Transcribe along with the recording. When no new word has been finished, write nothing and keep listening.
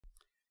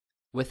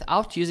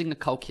Without using a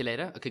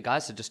calculator, okay,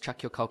 guys, so just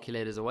chuck your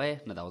calculators away.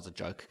 No, that was a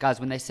joke. Guys,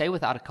 when they say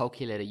without a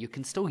calculator, you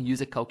can still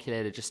use a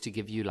calculator just to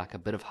give you like a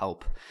bit of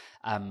help.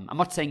 I'm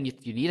not saying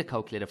you need a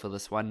calculator for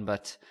this one,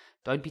 but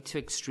don't be too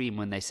extreme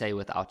when they say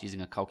without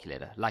using a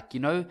calculator. Like,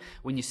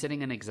 when you're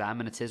sitting an exam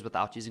and it says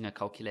without using a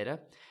calculator,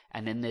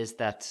 and then there's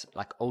that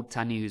like old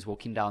Tani who's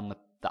walking down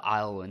the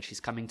aisle and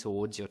she's coming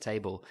towards your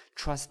table.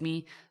 Trust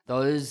me,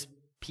 those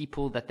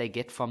people that they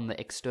get from the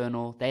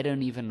external, they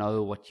don't even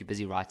know what you're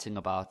busy writing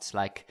about.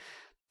 Like,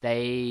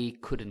 they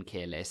couldn't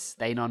care less.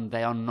 They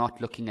are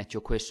not looking at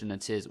your question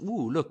and says,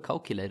 ooh, look,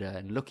 calculator,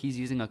 and look, he's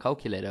using a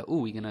calculator.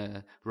 Ooh, we're going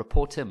to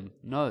report him.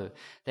 No,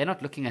 they're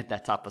not looking at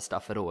that type of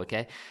stuff at all,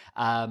 okay?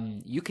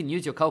 You can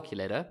use your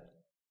calculator,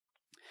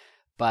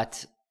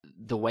 but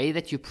the way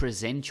that you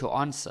present your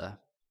answer,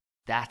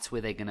 that's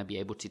where they're going to be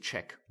able to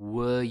check,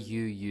 were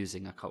you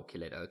using a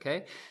calculator,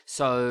 okay?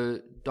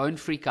 So don't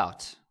freak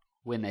out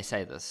when they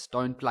say this.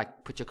 Don't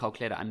like put your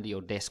calculator under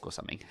your desk or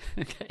something.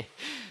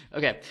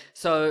 Okay,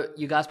 so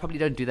you guys probably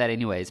don't do that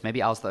anyways.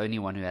 Maybe I was the only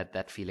one who had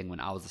that feeling when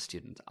I was a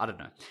student. I don't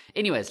know.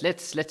 Anyways,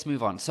 let's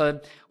move on.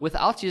 So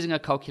without using a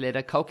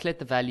calculator, calculate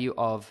the value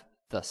of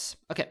this.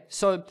 Okay,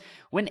 so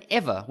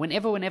whenever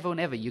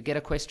you get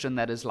a question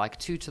that is like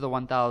 2 to the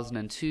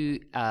 1002,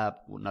 well,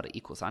 not an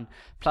equal sign,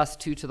 plus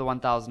 2 to the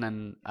 1000,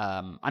 and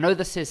I know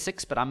this says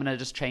 6, but I'm going to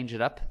just change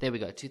it up. There we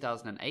go,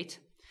 2008.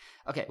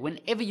 Okay,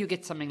 whenever you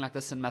get something like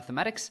this in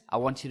mathematics, I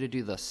want you to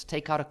do this.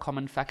 Take out a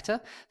common factor.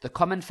 The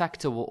common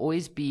factor will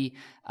always be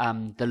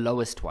the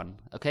lowest one,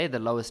 okay, the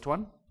lowest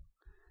one.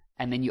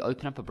 And then you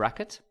open up a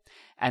bracket.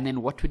 And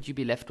then what would you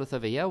be left with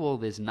over here? Well,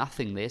 there's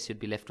nothing there, so you'd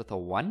be left with a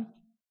 1.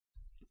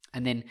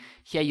 And then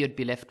here you'd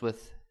be left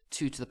with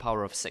 2 to the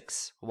power of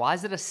 6. Why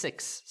is it a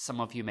 6? Some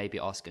of you may be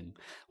asking.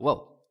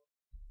 Well,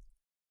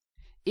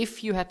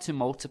 if you had to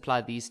multiply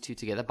these two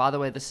together, by the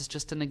way, this is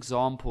just an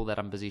example that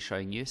I'm busy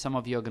showing you. Some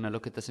of you are going to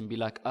look at this and be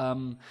like,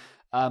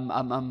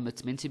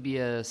 it's meant to be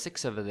a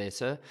 6 over there,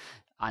 sir.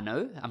 I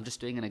know, I'm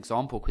just doing an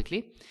example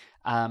quickly.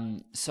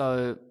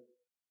 So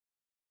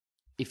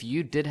if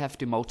you did have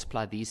to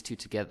multiply these two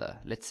together,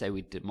 let's say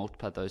we did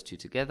multiply those two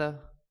together,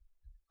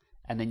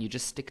 and then you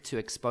just stick to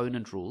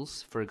exponent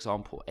rules, for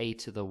example, a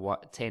to the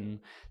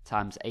 10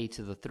 times a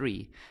to the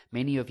 3,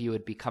 many of you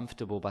would be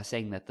comfortable by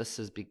saying that this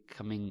is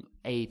becoming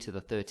a to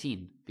the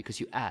 13 because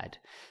you add.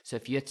 So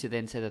if you had to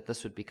then say that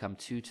this would become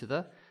 2 to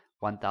the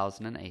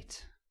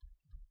 1008.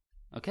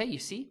 Okay, you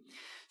see?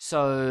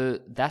 So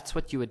that's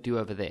what you would do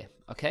over there,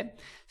 okay?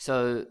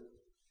 So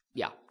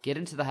yeah, get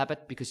into the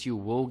habit because you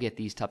will get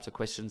these types of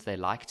questions. They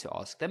like to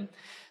ask them.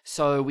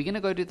 So we're going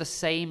to go do the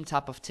same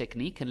type of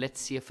technique and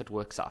let's see if it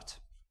works out.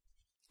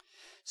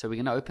 So we're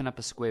going to open up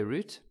a square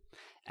root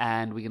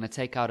and we're going to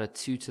take out a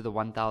 2 to the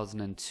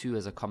 1002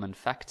 as a common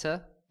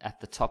factor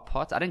at the top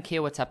part. I don't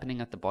care what's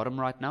happening at the bottom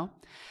right now.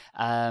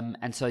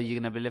 And so you're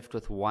going to be left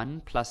with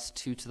 1 plus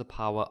 2 to the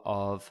power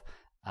of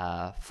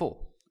 4.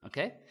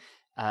 Okay?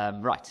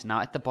 Right,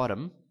 now at the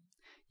bottom,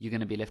 you're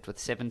going to be left with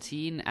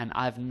 17, and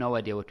I have no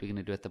idea what we're going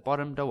to do at the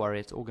bottom. Don't worry,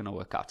 it's all going to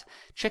work out.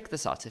 Check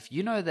this out. If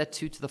you know that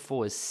 2 to the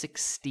 4 is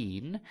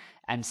 16,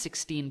 and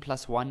 16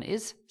 plus 1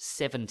 is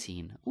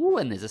 17. Ooh,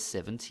 and there's a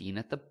 17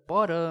 at the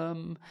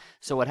bottom.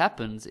 So what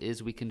happens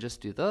is we can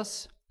just do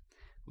this.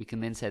 We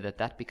can then say that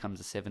that becomes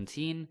a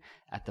 17.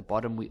 At the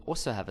bottom, we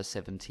also have a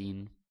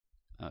 17.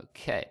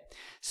 Okay,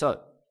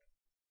 so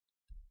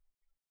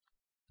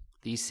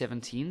these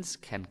 17s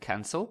can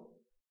cancel.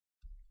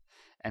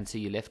 And so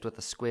you're left with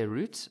a square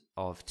root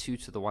of 2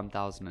 to the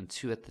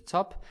 1002 at the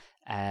top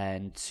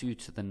and 2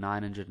 to the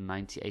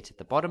 998 at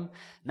the bottom.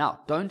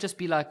 Now, don't just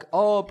be like,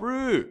 oh,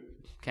 bro,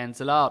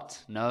 cancel out.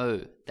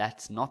 No,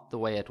 that's not the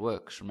way it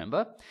works,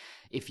 remember?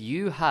 If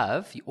you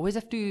always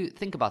have to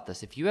think about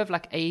this. If you have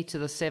like a to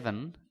the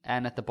 7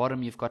 and at the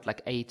bottom you've got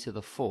like a to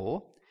the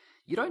 4,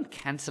 you don't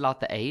cancel out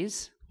the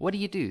a's. What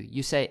do?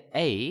 You say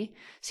a,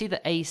 see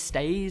the a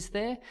stays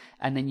there,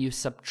 and then you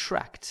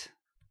subtract,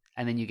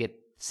 and then you get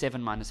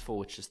 7 minus 4,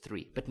 which is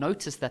 3. But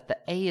notice that the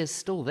a is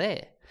still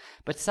there.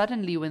 But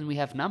suddenly when we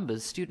have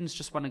numbers, students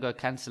just want to go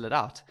cancel it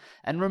out.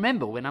 And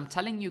remember, when I'm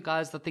telling you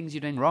guys the things you're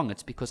doing wrong,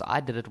 it's because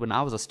I did it when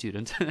I was a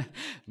student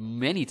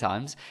many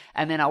times.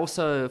 And then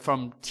also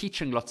from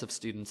teaching lots of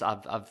students,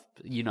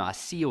 I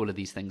see all of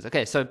these things.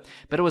 Okay, so,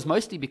 but it was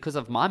mostly because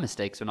of my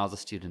mistakes when I was a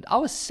student. I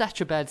was such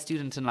a bad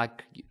student, and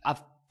like,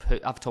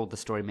 I've told the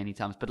story many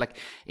times, but like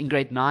in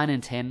grade 9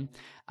 and 10,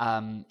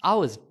 I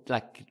was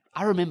like,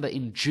 I remember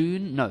in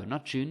June, no,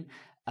 not June,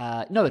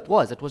 it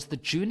was the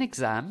June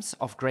exams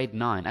of grade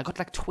 9. I got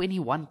like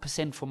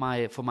 21%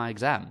 for my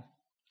exam.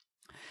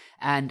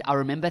 And I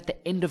remember at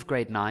the end of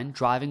grade 9,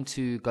 driving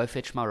to go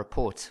fetch my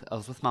report. I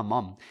was with my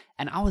mom,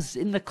 and I was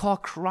in the car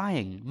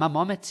crying. My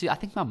mom had to, I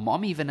think my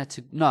mom even had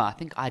to, no, I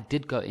think I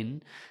did go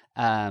in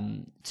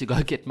to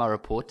go get my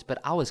report, but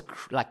I was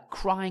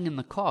crying in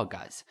the car,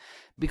 guys,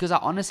 because I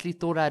honestly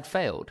thought I had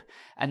failed.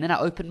 And then I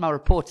opened my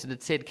report and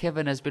it said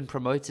Kevin has been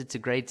promoted to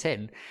grade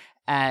 10.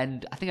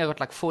 And I think I got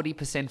like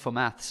 40% for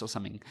maths or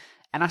something.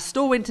 And I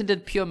still went and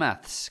did pure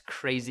maths.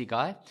 Crazy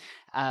guy.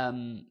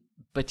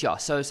 But yeah,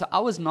 so I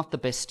was not the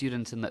best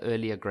student in the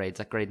earlier grades,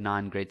 like grade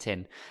 9, grade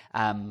 10.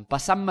 By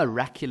some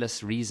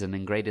miraculous reason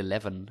in grade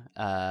 11,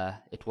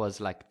 it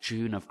was like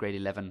June of grade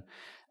 11,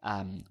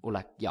 or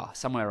like, yeah,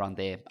 somewhere around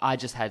there, I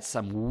just had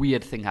some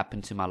weird thing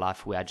happen to my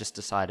life where I just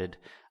decided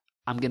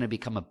I'm going to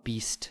become a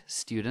beast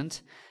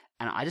student.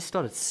 And I just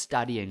started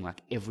studying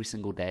like every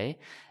single day.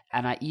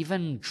 And I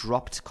even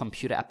dropped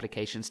computer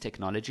applications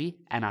technology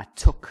and I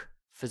took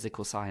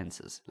physical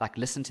sciences. Like,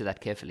 listen to that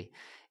carefully.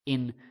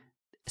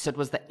 So it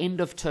was the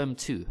end of term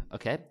 2,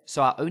 okay?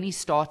 So I only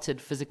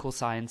started physical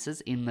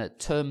sciences in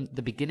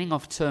the beginning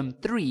of term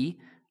 3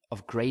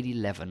 of grade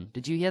 11.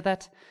 Did you hear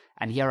that?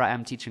 And here I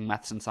am teaching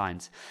maths and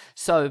science.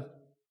 So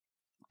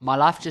my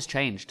life just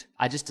changed.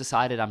 I just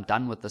decided I'm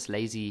done with this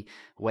lazy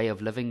way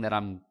of living that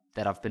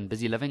I've been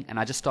busy living, and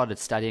I just started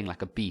studying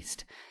like a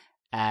beast.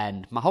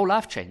 And my whole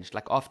life changed.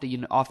 Like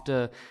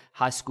after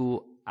high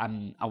school,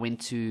 I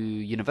went to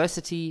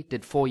university,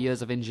 did 4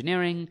 years of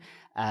engineering,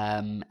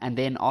 and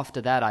then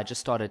after that, I just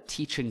started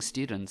teaching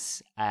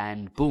students,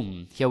 and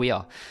boom, here we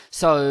are.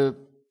 So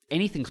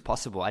anything's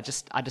possible.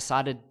 I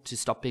decided to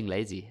stop being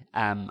lazy.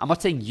 I'm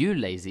not saying you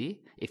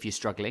lazy if you're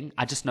struggling.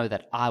 I just know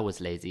that I was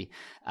lazy.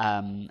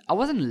 I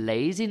wasn't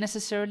lazy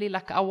necessarily.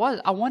 Like I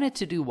wanted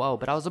to do well,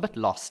 but I was a bit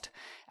lost.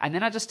 And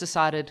then I just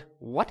decided,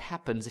 what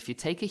happens if you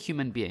take a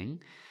human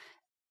being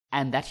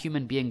and that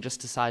human being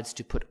just decides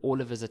to put all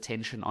of his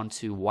attention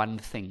onto one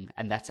thing,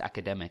 and that's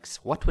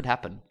academics? What would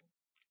happen?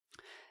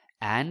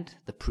 And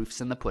the proof's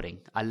in the pudding.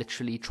 I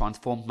literally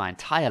transformed my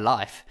entire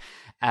life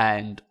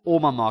and all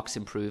my marks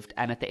improved.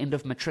 And at the end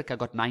of matric, I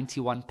got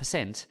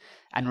 91%.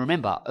 And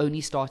remember, I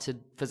only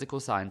started physical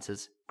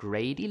sciences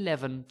grade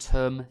 11,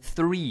 term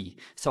 3.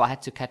 So I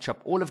had to catch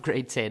up all of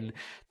grade 10.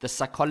 The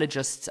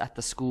psychologists at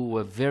the school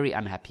were very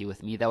unhappy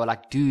with me. They were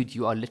like, dude,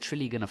 you are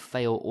literally going to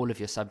fail all of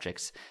your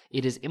subjects.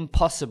 It is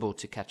impossible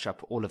to catch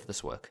up all of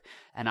this work.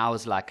 And I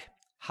was like,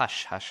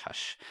 hush, hush,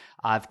 hush.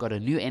 I've got a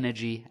new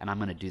energy and I'm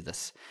going to do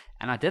this.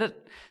 And I did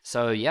it.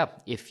 So yeah,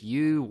 if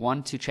you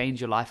want to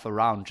change your life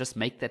around, just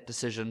make that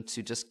decision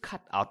to just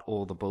cut out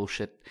all the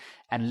bullshit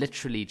and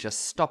literally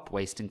just stop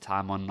wasting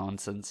time on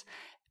nonsense.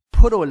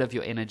 Put all of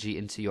your energy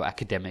into your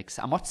academics.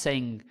 I'm not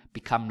saying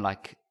become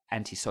like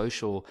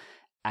antisocial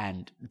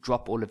and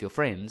drop all of your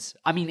friends.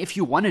 I mean, if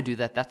you want to do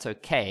that, that's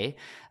okay.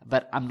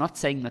 But I'm not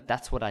saying that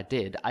that's what I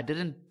did. I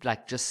didn't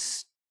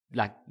just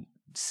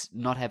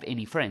not have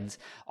any friends.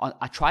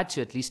 I tried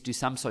to at least do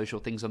some social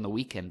things on the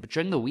weekend, but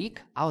during the week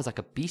I was like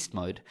a beast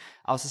mode.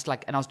 I was just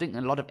like, and I was doing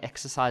a lot of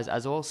exercise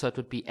as well, so it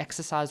would be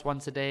exercise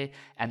once a day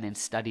and then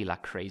study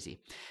like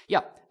crazy.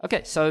 Yeah,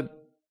 okay, so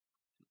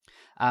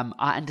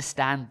I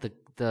understand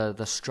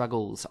the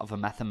struggles of a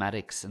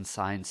mathematics and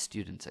science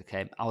student.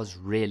 Okay, I was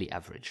really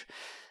average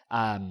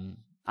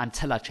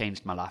until I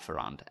changed my life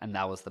around, and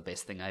that was the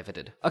best thing I ever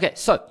did. Okay,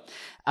 so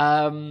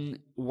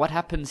what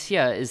happens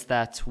here is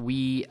that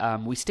we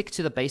stick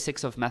to the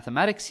basics of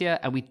mathematics here,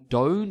 and we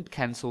don't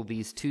cancel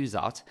these 2's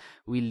out.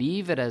 We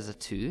leave it as a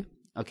 2,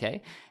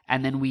 okay?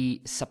 And then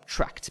we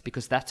subtract,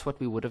 because that's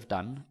what we would have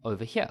done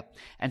over here.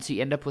 And so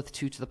you end up with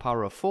 2 to the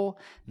power of 4.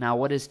 Now,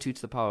 what is 2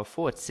 to the power of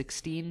 4? It's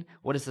 16.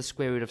 What is the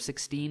square root of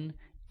 16?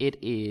 It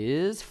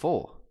is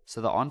 4. So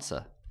the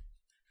answer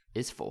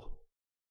is 4.